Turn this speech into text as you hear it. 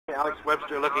Alex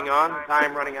Webster looking on.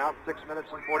 Time running out. 6 minutes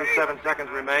and 47 seconds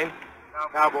remain.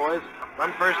 Cowboys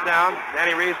run first down.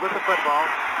 Danny Reeves with the football.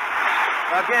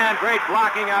 Again, great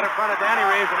blocking out in front of Danny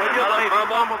Reeves, and they just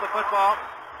fumbled the football.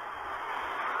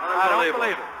 I don't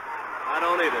believe it. I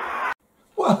don't either.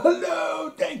 Well, hello.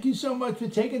 Thank you so much for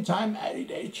taking time out of your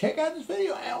day to check out this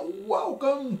video, and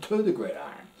welcome to the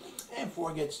Gridiron. And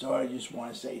before I get started, I just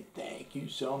want to say thank you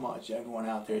so much. Everyone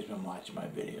out there has been watching my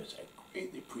videos. I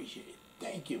greatly appreciate it.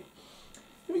 Thank you.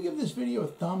 If you give this video a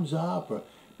thumbs up, or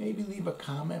maybe leave a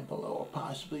comment below, or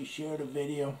possibly share the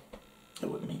video, it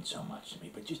would mean so much to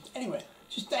me. But anyway,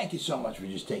 just thank you so much for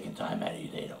just taking time out of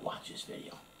your day to watch this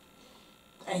video.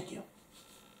 Thank you.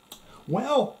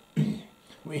 Well,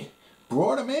 we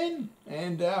brought him in,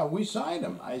 and we signed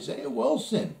him, Isaiah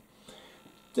Wilson,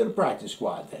 to the practice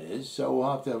squad, that is. So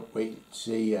we'll have to wait and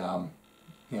see how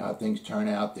things turn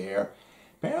out there.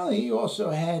 Apparently, he also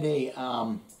had he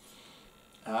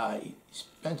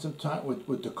spent some time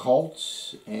with the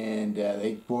Colts, and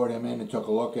they brought him in and took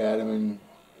a look at him, and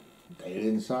they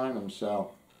didn't sign him.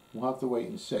 So we'll have to wait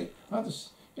and see. We'll have to,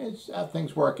 it's how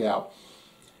things work out.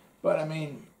 But I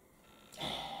mean,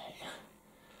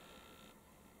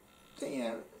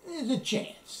 there's a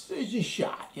chance. There's a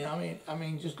shot. I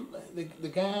mean, just the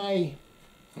guy.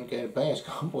 Okay, the past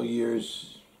couple of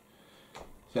years,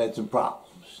 he's had some problems.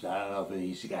 I don't know if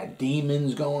he's got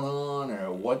demons going on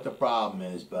or what the problem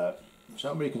is, but if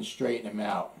somebody can straighten him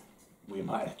out, we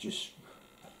might have just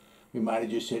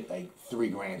hit like 3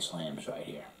 grand slams right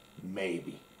here.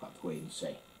 Maybe. We'll have to wait and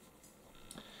see.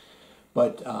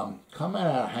 But coming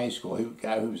out of high school, he was a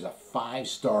guy who was a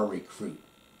 5-star recruit.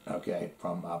 Okay,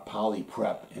 from Poly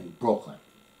Prep in Brooklyn.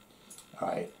 All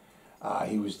right,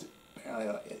 he was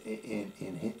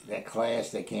in that class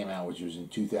that came out, which was in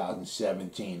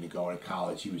 2017 to go to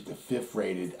college. He was the 5th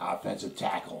rated offensive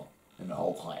tackle in the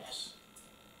whole class.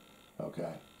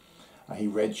 Okay, he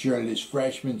redshirted his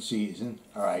freshman season.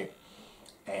 All right,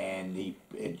 and he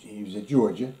was at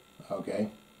Georgia.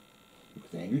 Okay,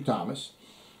 with Andrew Thomas.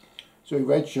 So he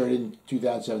redshirted in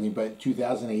 2017, but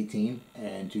 2018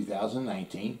 and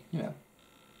 2019,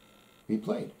 he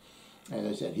played. As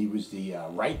I said, he was the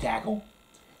right tackle,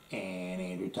 and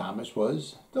Andrew Thomas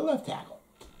was the left tackle.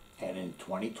 And in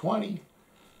 2020,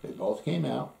 they both came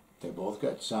out. They both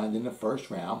got signed in the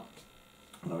first round.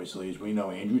 And obviously, as we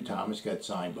know, Andrew Thomas got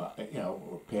signed by,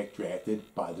 or picked,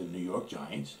 drafted by the New York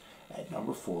Giants at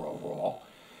number 4 overall.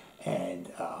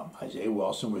 And Isaiah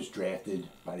Wilson was drafted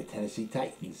by the Tennessee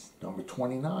Titans, number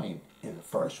 29 in the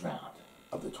first round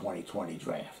of the 2020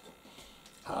 draft.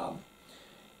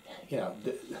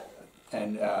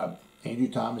 Andrew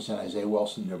Thomas and Isaiah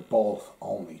Wilson, they're both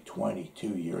only 22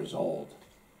 years old.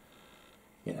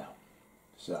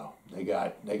 So they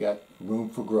got room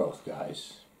for growth,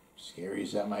 guys. Scary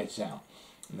as that might sound.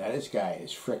 And this guy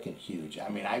is freaking huge. I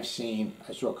mean, I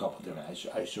saw a couple different.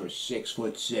 I saw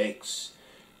 6'6".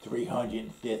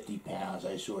 350 pounds.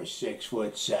 I saw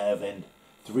 6'7",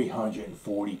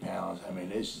 340 pounds. I mean,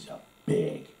 this is a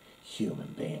big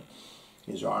human being.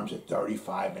 His arms are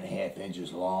 35.5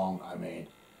 inches long. I mean,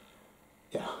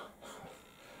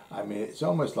 it's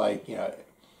almost like,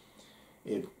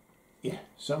 if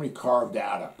somebody carved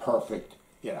out a perfect,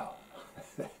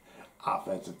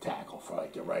 offensive tackle for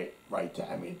like the right time.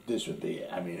 I mean, this would be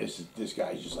it. I mean, this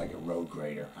guy's just like a road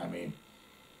grader. I mean,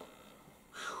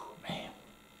 man.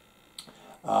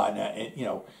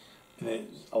 There's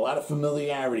a lot of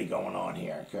familiarity going on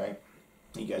here, okay?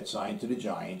 He got signed to the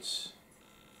Giants,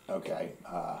 okay,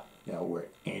 where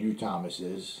Andrew Thomas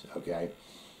is, okay?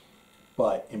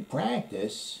 But in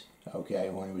practice,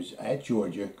 okay, when he was at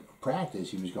Georgia,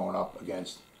 he was going up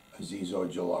against Azeez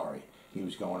Ojulari. He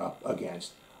was going up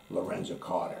against Lorenzo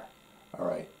Carter, all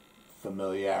right?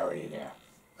 Familiarity there.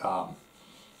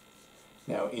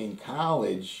 Now, in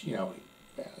college,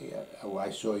 I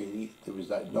saw there was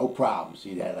no problems.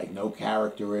 He had like no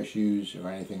character issues or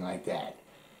anything like that.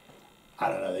 I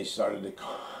don't know. They started to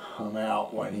come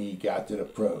out when he got to the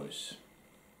pros.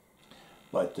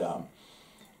 But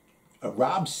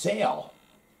Rob Sale,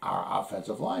 our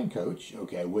offensive line coach,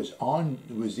 okay, was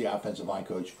the offensive line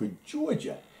coach for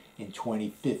Georgia in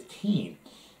 2015,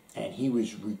 and he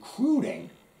was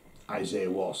recruiting Isaiah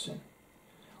Wilson.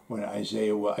 When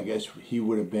Isaiah, I guess he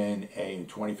would have been in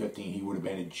 2015, he would have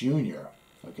been a junior,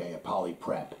 okay, at Poly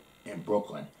Prep in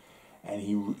Brooklyn. And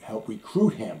he helped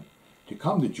recruit him to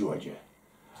come to Georgia.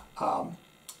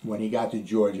 When he got to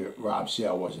Georgia, Rob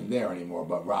Sale wasn't there anymore,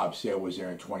 but Rob Sale was there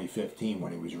in 2015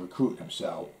 when he was recruiting him.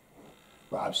 So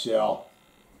Rob Sale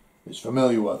is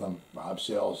familiar with him. Rob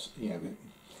Sale's,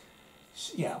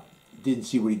 didn't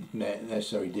see what he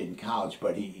necessarily did in college,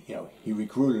 but he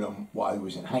recruited him while he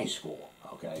was in high school.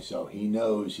 Okay, so he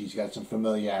knows, he's got some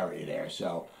familiarity there.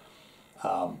 So,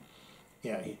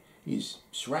 he's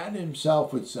surrounded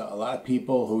himself with a lot of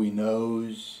people who he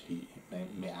knows.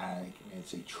 I can't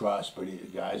say trust, but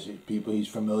people he's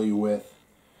familiar with.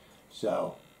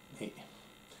 So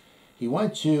he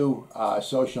went to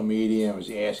social media and was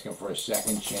asking for a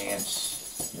second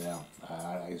chance.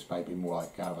 I guess it might be more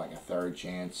like kind of like a third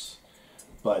chance.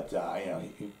 But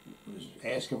he was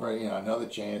asking for another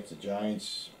chance. The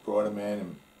Giants brought him in,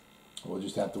 and we'll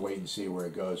just have to wait and see where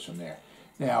it goes from there.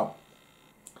 Now,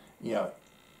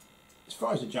 as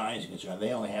far as the Giants are concerned,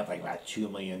 they only have like about $2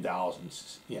 million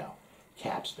in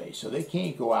cap space, so they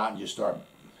can't go out and just start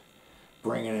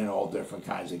bringing in all different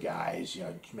kinds of guys,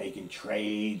 making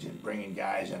trades and bringing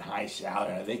guys in high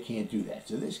salary. They can't do that.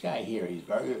 So this guy here, he's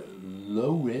very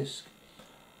low risk,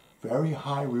 very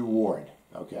high reward.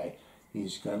 Okay,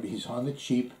 he's on the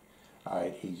cheap. All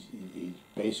right, he's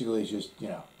basically just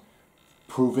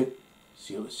prove it,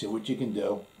 see what you can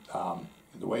do.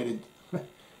 The way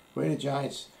the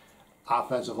Giants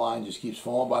offensive line just keeps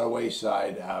falling by the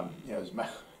wayside.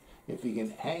 If he can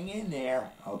hang in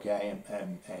there, okay,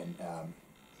 and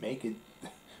make it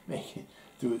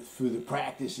through the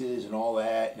practices and all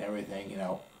that and everything,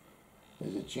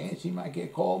 there's a chance he might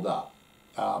get called up.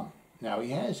 Now he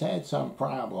has had some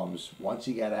problems once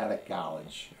he got out of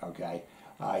college. Okay,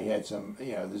 he had some,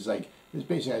 this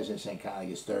basically, as I was saying, kind of like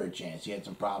his third chance. He had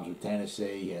some problems with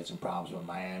Tennessee. He had some problems with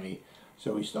Miami.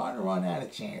 So he's starting to run out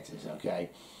of chances. Okay,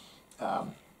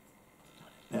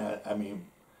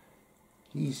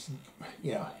 he's,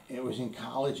 it was in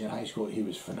college and high school, he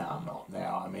was phenomenal.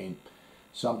 Now,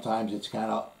 sometimes it's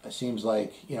kind of, it seems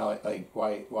like, like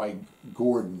why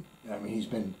Gordon,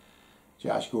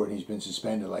 Josh Gordon, he's been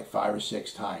suspended like 5 or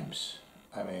 6 times.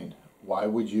 Why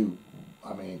would you,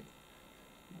 and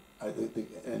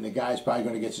the guy's probably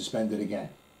going to get suspended again.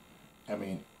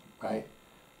 Right?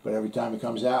 But every time he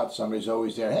comes out, somebody's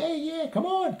always there, hey, yeah, come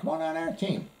on on our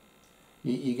team.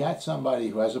 You got somebody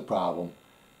who has a problem.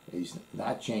 He's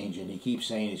not changing. He keeps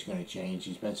saying he's going to change.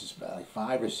 He's been suspended like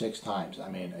 5 or 6 times.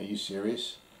 Are you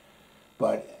serious?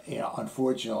 But,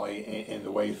 unfortunately, in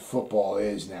the way football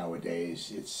is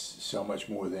nowadays, it's so much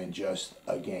more than just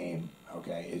a game,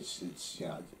 okay? It's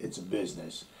a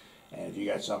business. And if you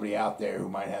got somebody out there who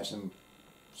might have some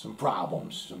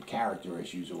problems, some character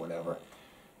issues or whatever,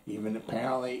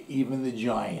 apparently even the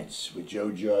Giants with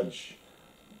Joe Judge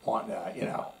want,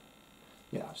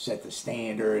 set the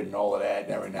standard and all of that, and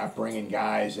they're not bringing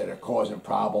guys that are causing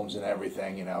problems and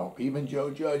everything, Even Joe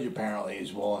Judge apparently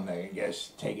is willing to, I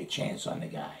guess, take a chance on the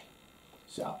guy.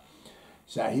 So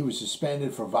he was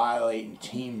suspended for violating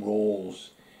team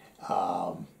rules.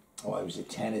 It was at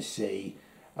Tennessee,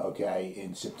 okay,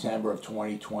 in September of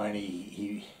 2020.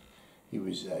 He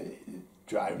was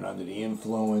driving under the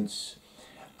influence.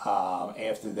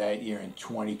 After that year in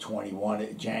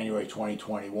 2021, January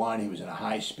 2021, he was in a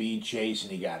high-speed chase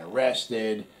and he got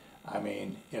arrested.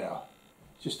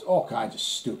 Just all kinds of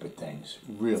stupid things,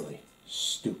 really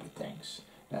stupid things.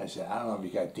 And I said, I don't know if you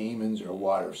got demons or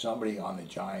what, or somebody on the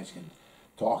Giants can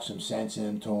talk some sense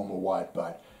into him or what,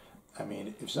 but,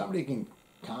 if somebody can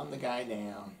calm the guy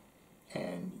down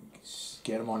and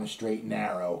get him on a straight and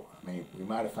narrow, we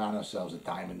might have found ourselves a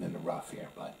diamond in the rough here,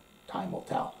 but time will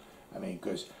tell.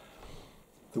 Because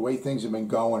the way things have been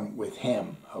going with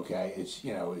him, okay,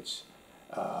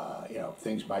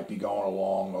 things might be going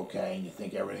along, okay, and you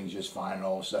think everything's just fine, and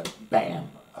all of a sudden, bam,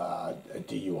 a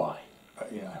DUI.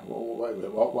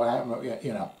 What happened?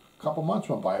 A couple months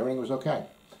went by, everything was okay.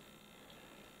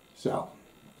 So,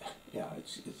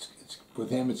 it's with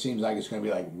him, it seems like it's going to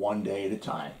be like one day at a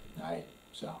time, right?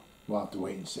 So we'll have to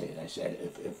wait and see. I said,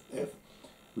 if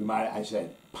I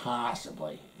said,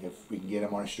 possibly, if we can get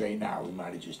him on a straight and narrow, we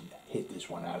might have just hit this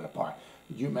one out of the park.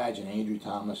 Could you imagine Andrew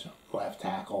Thomas, left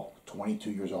tackle,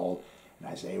 22 years old, and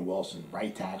Isaiah Wilson,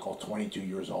 right tackle, 22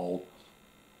 years old?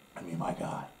 My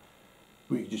God.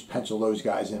 We could just pencil those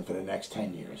guys in for the next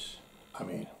 10 years.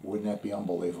 Wouldn't that be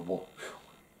unbelievable? Whew.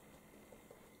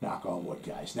 Knock on wood,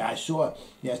 guys. Now,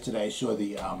 yesterday I saw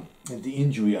the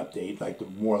injury update,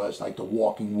 more or less like the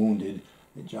walking wounded.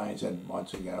 The Giants had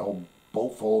once again a whole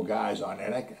boat full of guys on there.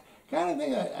 And that kind of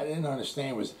thing I didn't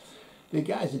understand was the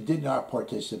guys that did not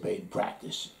participate in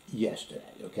practice yesterday,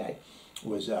 okay,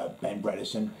 was Ben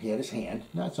Bredesen. He had his hand.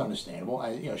 That's understandable.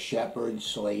 Shepard,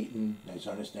 Slayton, that's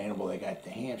understandable. They got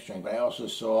the hamstring. But I also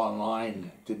saw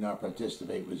online, did not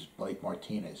participate, was Blake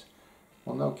Martinez.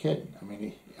 Well, no kidding.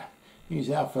 He's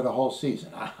out for the whole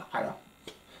season.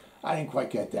 I didn't quite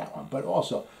get that one. But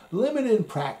also, limited in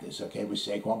practice, okay, with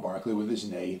Saquon Barkley with his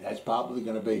knee. That's probably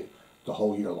going to be the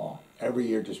whole year long. Every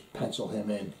year, just pencil him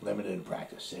in, limited in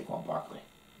practice, Saquon Barkley.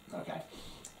 Okay.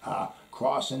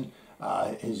 Crossing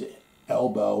his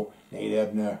elbow, Nate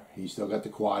Ebner, he's still got the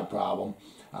quad problem.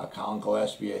 Colin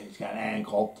Gillespie, he's got an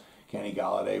ankle. Kenny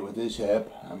Golladay with his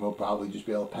hip, and we'll probably just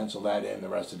be able to pencil that in the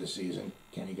rest of the season.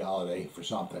 Kenny Golladay for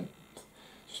something.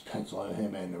 Just pencil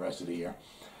him in the rest of the year.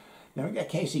 Now we got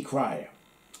Casey Cryer.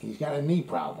 He's got a knee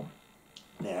problem.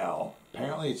 Now,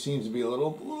 apparently it seems to be a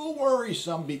little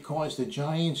worrisome because the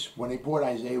Giants, when they brought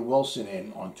Isaiah Wilson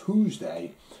in on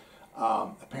Tuesday,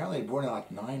 apparently they brought in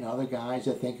like 9 other guys,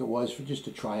 I think it was, for just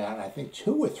to try out. And I think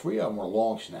 2 or 3 of them were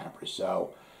long snappers.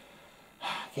 So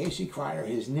Casey Cryer,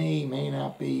 his knee may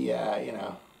not be,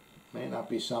 may not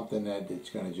be something that it's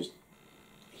going to just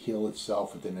heal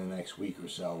itself within the next week or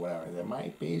so, whatever. There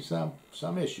might be some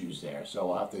issues there, so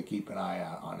we'll have to keep an eye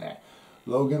out on that.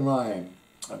 Logan Ryan,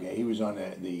 okay, he was on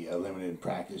the limited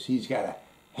practice. He's got a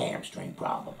hamstring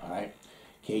problem, all right.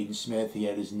 Caden Smith, he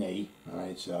had his knee, all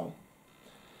right, so,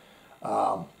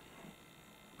 but,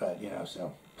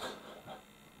 so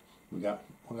we got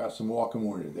some walking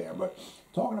wounded there. But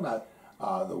talking about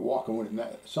the walking wounded,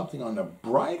 something on the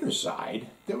brighter side,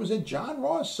 there was a John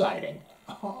Ross sighting.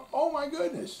 Oh my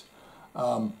goodness.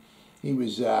 He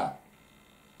was,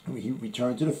 he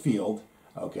returned to the field.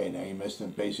 Okay, now he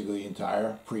missed basically the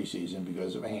entire preseason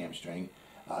because of a hamstring.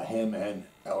 Him and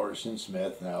Ellerson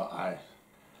Smith. Now,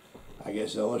 I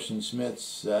guess Ellerson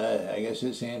Smith's, I guess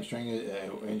his hamstring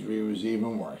injury was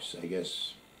even worse. I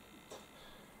guess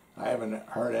I haven't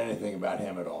heard anything about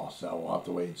him at all, so we'll have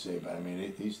to wait and see. But I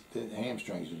mean, the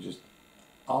hamstrings are just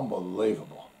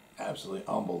unbelievable. Absolutely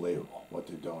unbelievable what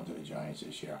they're doing to the Giants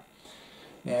this year.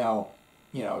 Now,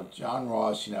 John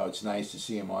Ross, it's nice to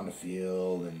see him on the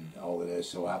field and all of this,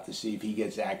 so we'll have to see if he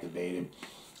gets activated.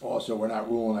 Also, we're not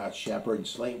ruling out Shepard and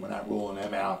Slayton. We're not ruling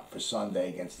them out for Sunday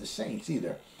against the Saints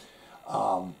either.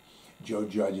 Joe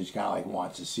Judge is kind of like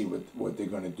wants to see what they're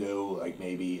going to do, like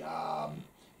maybe,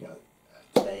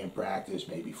 today in practice,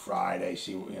 maybe Friday,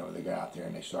 see they go out there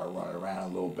and they start running around a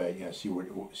little bit, see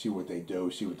what they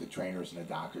do, see what the trainers and the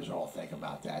doctors all think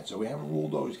about that. So we haven't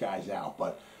ruled those guys out,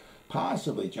 but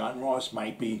possibly John Ross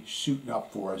might be suiting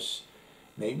up for us.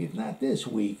 Maybe if not this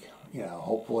week,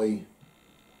 hopefully,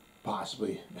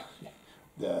 possibly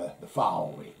the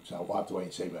following week. So we'll have to wait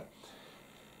and see. But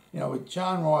with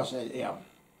John Ross, I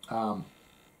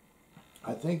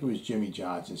think it was Jimmy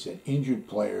Johnson said injured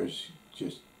players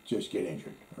just get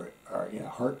injured, or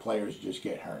hurt players just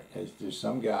get hurt. There's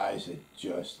some guys that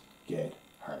just get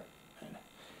hurt, and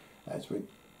that's what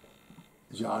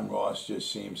John Ross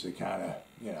just seems to kind of,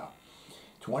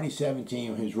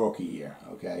 2017, his rookie year,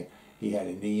 okay, he had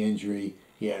a knee injury,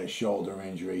 he had a shoulder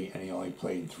injury, and he only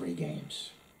played in 3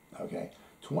 games, okay.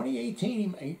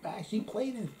 2018, he actually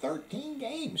played in 13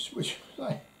 games, which was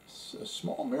like a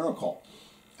small miracle.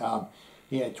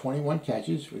 He had 21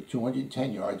 catches with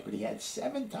 210 yards, but he had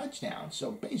 7 touchdowns.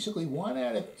 So basically, in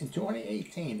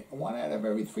 2018, 1 out of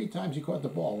every 3 times he caught the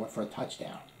ball went for a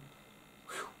touchdown.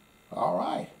 Whew. All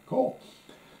right, cool.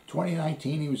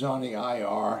 2019, he was on the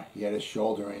IR. He had a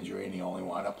shoulder injury, and he only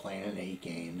wound up playing in 8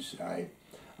 games. All right.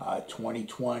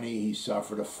 2020, he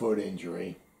suffered a foot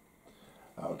injury.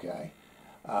 Okay.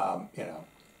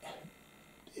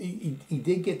 He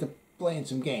did get to play in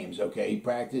some games. Okay, he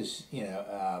practiced. He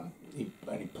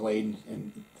played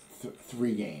in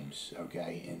 3 games.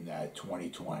 Okay, in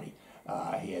 2020,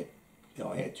 he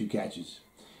only had 2 catches,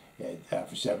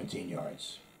 for 17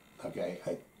 yards. Okay,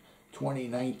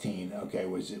 2019. Okay,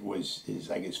 was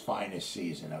his finest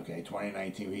season. Okay,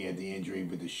 2019 he had the injury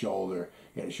with the shoulder.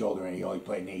 He had a shoulder and he only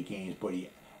played in 8 games, but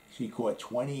he caught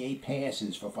 28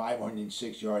 passes for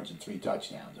 506 yards and 3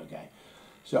 touchdowns. Okay,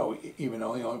 so even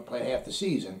though he only played half the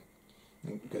season,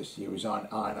 because he was on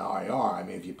IR. I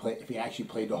mean, if he actually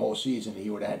played the whole season, he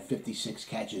would have had 56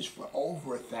 catches for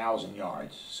over 1,000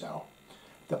 yards. So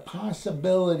the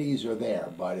possibilities are there,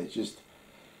 but it's just,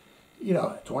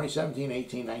 2017,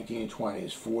 18, 19, and 20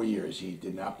 is 4 years. He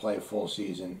did not play a full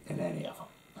season in any of them.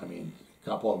 I mean, a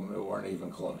couple of them weren't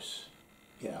even close.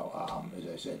 As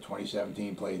I said,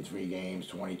 2017 played in 3 games.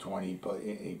 2020 he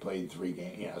played in 3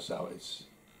 games. So it's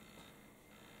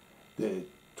the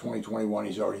 2021,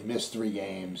 he's already missed 3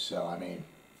 games, so I mean,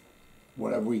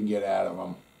 whatever we can get out of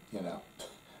him,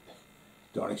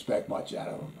 don't expect much out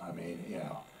of him. I mean,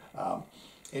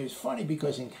 it was funny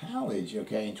because in college,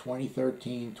 okay, in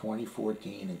 2013,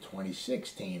 2014, and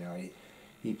 2016, all right,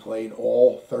 he played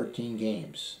all 13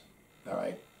 games, all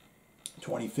right.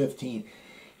 2015,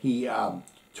 he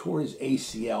tore his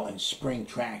ACL in spring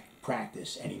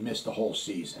practice, and he missed the whole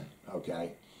season,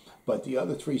 okay? But the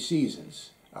other 3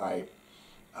 seasons, all right,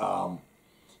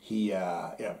 he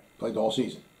played the whole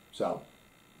season. So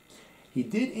he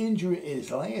did injure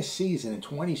his last season in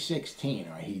 2016,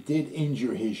 all right? He did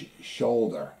injure his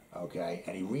shoulder, okay?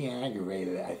 And he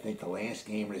re-aggravated it, I think, the last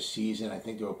game of the season. I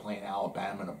think they were playing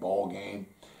Alabama in a bowl game,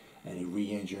 and he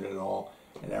re-injured it all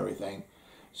and everything.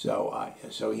 So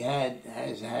so he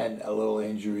has had a little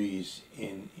injuries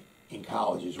in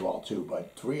college as well too,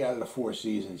 but 3 out of the 4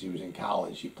 seasons he was in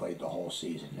college, he played the whole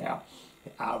season. Now,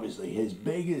 obviously, his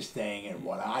biggest thing and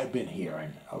what I've been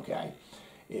hearing, okay,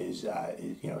 is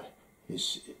the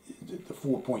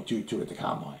 4.22 at the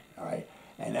combine, all right,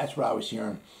 and that's what I was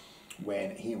hearing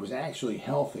when he was actually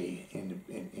healthy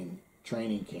in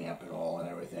training camp and all and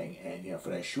everything, and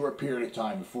for that short period of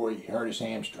time before he hurt his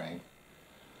hamstring,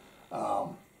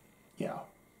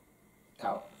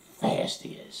 how fast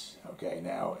he is. Okay,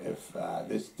 now if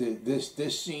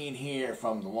this scene here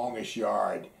from The Longest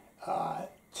Yard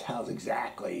tells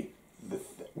exactly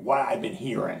what I've been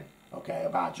hearing, okay,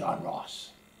 about John Ross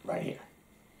right here.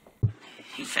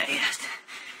 He's fast.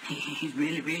 He's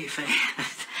really, really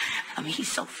fast. I mean,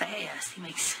 he's so fast. He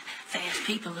makes fast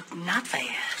people look not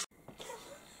fast.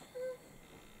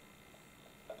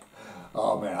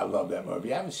 Oh man, I love that movie. If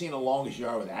you haven't seen The Longest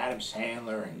Yard with Adam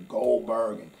Sandler and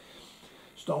Goldberg and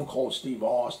Stone Cold Steve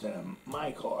Austin and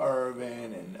Michael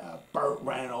Irvin and Burt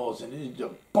Reynolds, and there's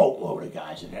a boatload of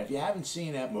guys in there. If you haven't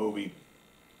seen that movie,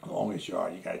 The Longest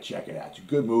Yard, you got to check it out. It's a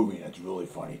good movie and it's really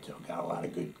funny too. Got a lot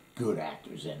of good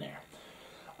actors in there.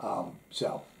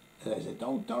 So, as I said,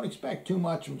 don't expect too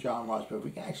much from John Ross, but if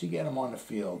we can actually get him on the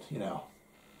field,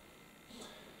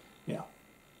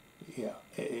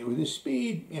 with his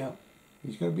speed,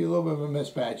 he's going to be a little bit of a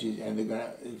mismatch, and they're going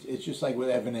to. It's just like with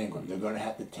Evan Ingram. They're going to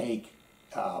have to take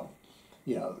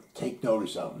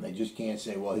notice of him. They just can't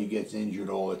say, well, he gets injured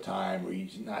all the time, or he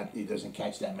doesn't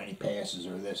catch that many passes,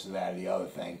 or this or that or the other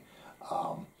thing.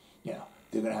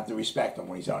 They're going to have to respect him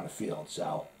when he's on the field.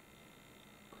 So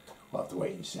we'll have to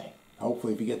wait and see.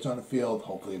 Hopefully, if he gets on the field,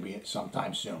 hopefully it'll be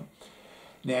sometime soon.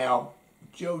 Now,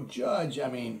 Joe Judge,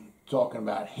 talking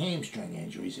about hamstring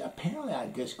injuries. Apparently, I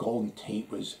guess Golden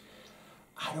Tate was.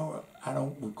 I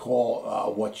don't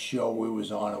recall what show he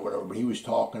was on or whatever, but he was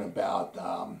talking about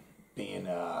being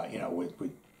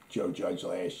with Joe Judge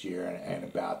last year and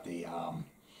about the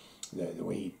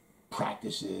way he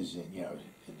practices and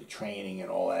the training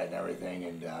and all that and everything.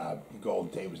 And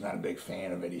Golden Tate was not a big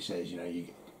fan of it. He says you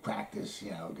practice,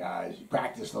 guys,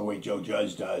 practice the way Joe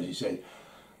Judge does. He said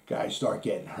guys start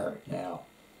getting hurt now.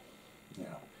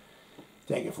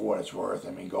 Take it for what it's worth.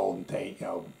 Golden Tate,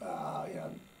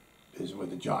 isn't with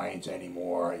the Giants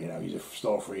anymore. He's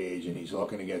still a free agent. He's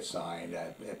looking to get signed.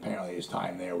 Apparently, his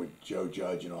time there with Joe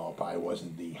Judge and all probably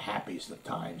wasn't the happiest of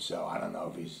times. So I don't know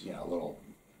if he's a little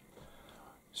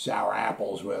sour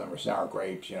apples with him or sour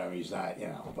grapes. He's not.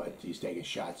 But he's taking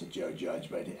shots at Joe Judge.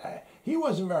 But he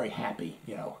wasn't very happy.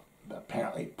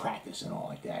 Apparently practice and all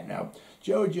like that. Now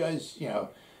Joe Judge,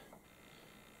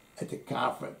 at the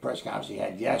press conference he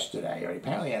had yesterday, or he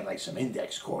apparently had like some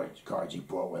index cards he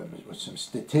brought with him with some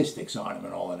statistics on him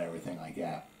and all and everything like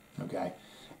that. Okay,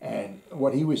 and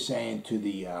what he was saying to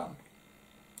the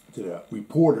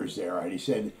reporters there, right? He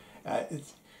said,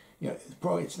 it's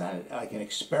not like an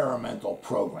experimental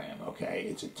program. Okay,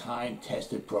 it's a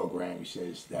time-tested program. He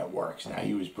says that works. Now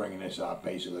he was bringing this up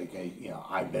basically.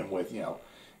 I've been with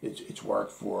it's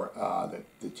worked for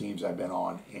the teams I've been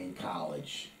on in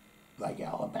college. Like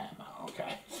Alabama,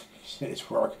 okay? He said it's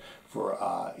worked for,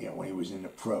 when he was in the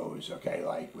pros, okay,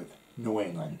 like with New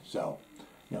England. So,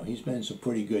 he's been in some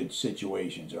pretty good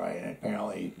situations, right? And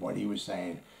apparently what he was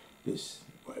saying, it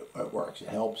works. It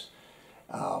helps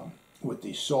with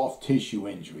the soft tissue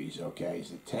injuries, okay? It's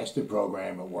a tested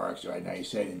program. It works, right? Now, he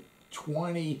said in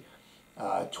 2020,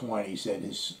 he said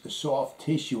the soft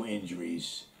tissue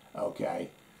injuries, okay,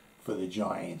 for the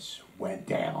Giants went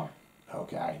down.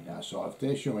 Okay, now soft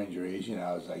tissue injuries,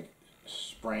 it's like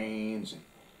sprains and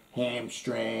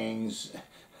hamstrings,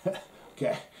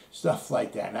 okay, stuff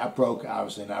like that.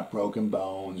 Obviously not broken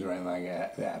bones or anything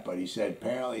like that. But he said,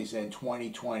 apparently, in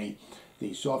 2020,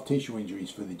 the soft tissue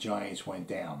injuries for the Giants went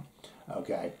down.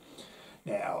 Okay,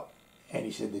 now, and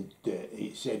he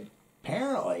said,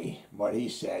 apparently, what he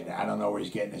said, I don't know where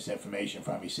he's getting this information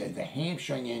from. He said the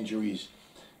hamstring injuries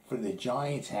for the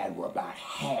Giants had were about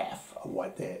half of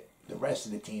what the rest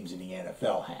of the teams in the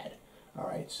NFL had. All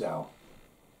right, so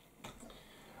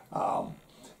now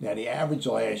the average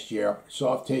last year,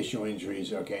 soft tissue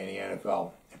injuries, okay, in the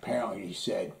NFL, apparently he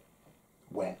said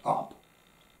went up.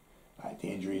 The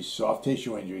injuries, soft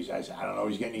tissue injuries. I said, I don't know if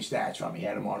he's getting any stats from. He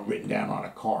had them written down on a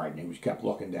card, and he was kept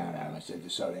looking down at him. I said,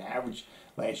 so the average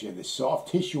last year, the soft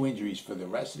tissue injuries for the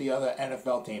rest of the other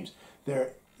NFL teams, they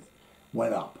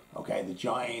went up. Okay, the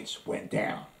Giants went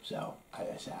down. So I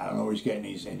said, I don't know where he's getting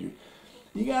these injuries.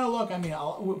 You got to look. I mean,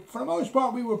 for the most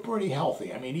part, we were pretty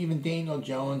healthy. I mean, even Daniel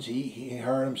Jones, he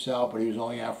hurt himself, but he was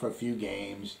only out for a few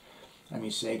games. I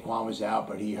mean, Saquon was out,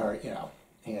 but he hurt.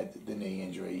 He had the knee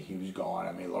injury. He was gone.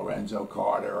 I mean, Lorenzo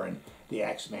Carter and the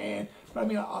X-Man. But I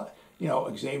mean,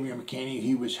 Xavier McKinney,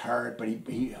 he was hurt, but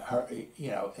he hurt.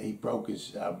 He broke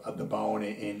his the bone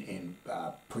in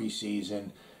preseason.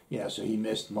 So he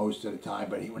missed most of the time.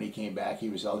 But when he came back, he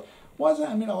was healthy. A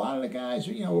lot of the guys,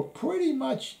 were pretty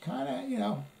much kind of,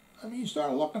 you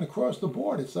start looking across the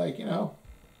board. It's like,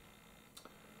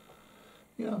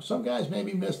 some guys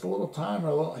maybe missed a little time or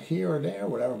a little here or there, or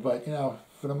whatever. But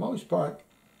for the most part.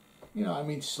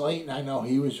 Slayton, I know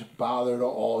he was bothered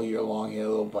all year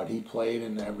long, but he played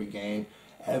in every game.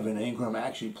 Evan Ingram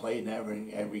actually played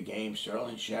in every game.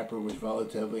 Sterling Shepard was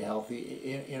relatively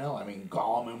healthy.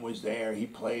 Golladay was there. He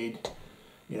played.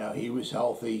 He was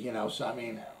healthy. So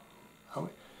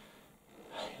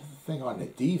think on the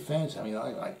defense.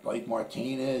 Like Blake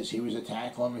Martinez, he was a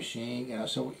tackling machine.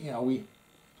 So we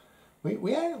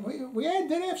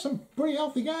did have some pretty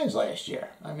healthy guys last year.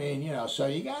 So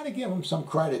you got to give them some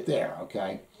credit there,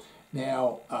 okay?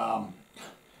 Now,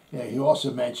 he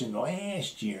also mentioned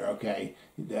last year, okay,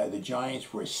 the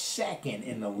Giants were second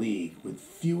in the league with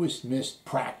fewest missed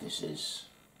practices,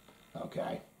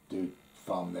 okay, due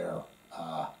from their,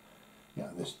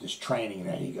 this training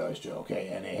that he goes to, okay?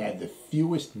 And they had the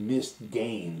fewest missed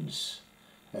games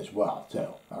as well, too,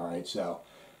 all right? So,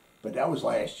 but that was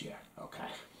last year, okay?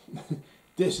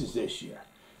 This is this year.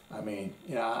 I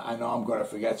know I'm going to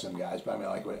forget some guys, but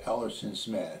like with Ellerson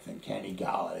Smith and Kenny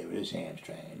Golladay with his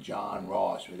hamstring, and John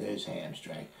Ross with his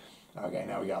hamstring. Okay,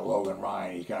 now we got Logan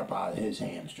Ryan, he's got a problem with his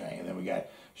hamstring, and then we got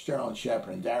Sterling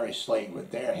Shepard and Darius Slayton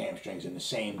with their hamstrings in the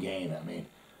same game.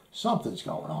 Something's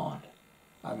going on.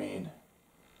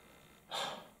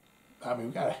 We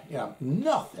got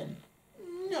nothing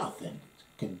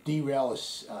can derail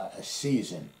a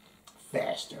season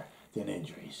faster than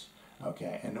injuries,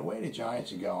 okay? And the way the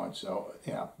Giants are going, so,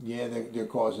 they're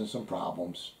causing some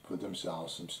problems for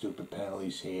themselves, some stupid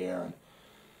penalties here,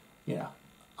 and,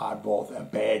 oddball, a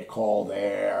bad call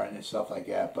there, and stuff like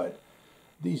that, but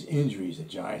these injuries the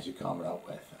Giants are coming up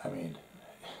with,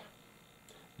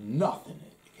 nothing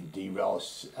can derail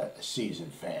a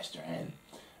season faster, and,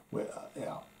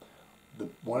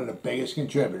 one of the biggest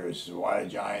contributors to why the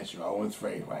Giants are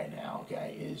 0-3 right now,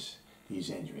 okay, is these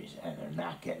injuries, and they're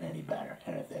not getting any better.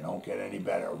 And if they don't get any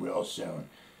better real soon,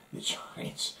 the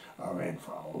Giants are in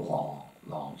for a long,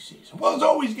 long season. Well, as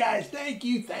always, guys, thank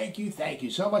you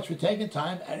so much for taking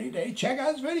time any day. Check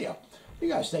out this video. You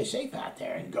guys stay safe out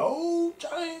there, and go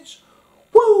Giants.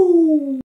 Woo!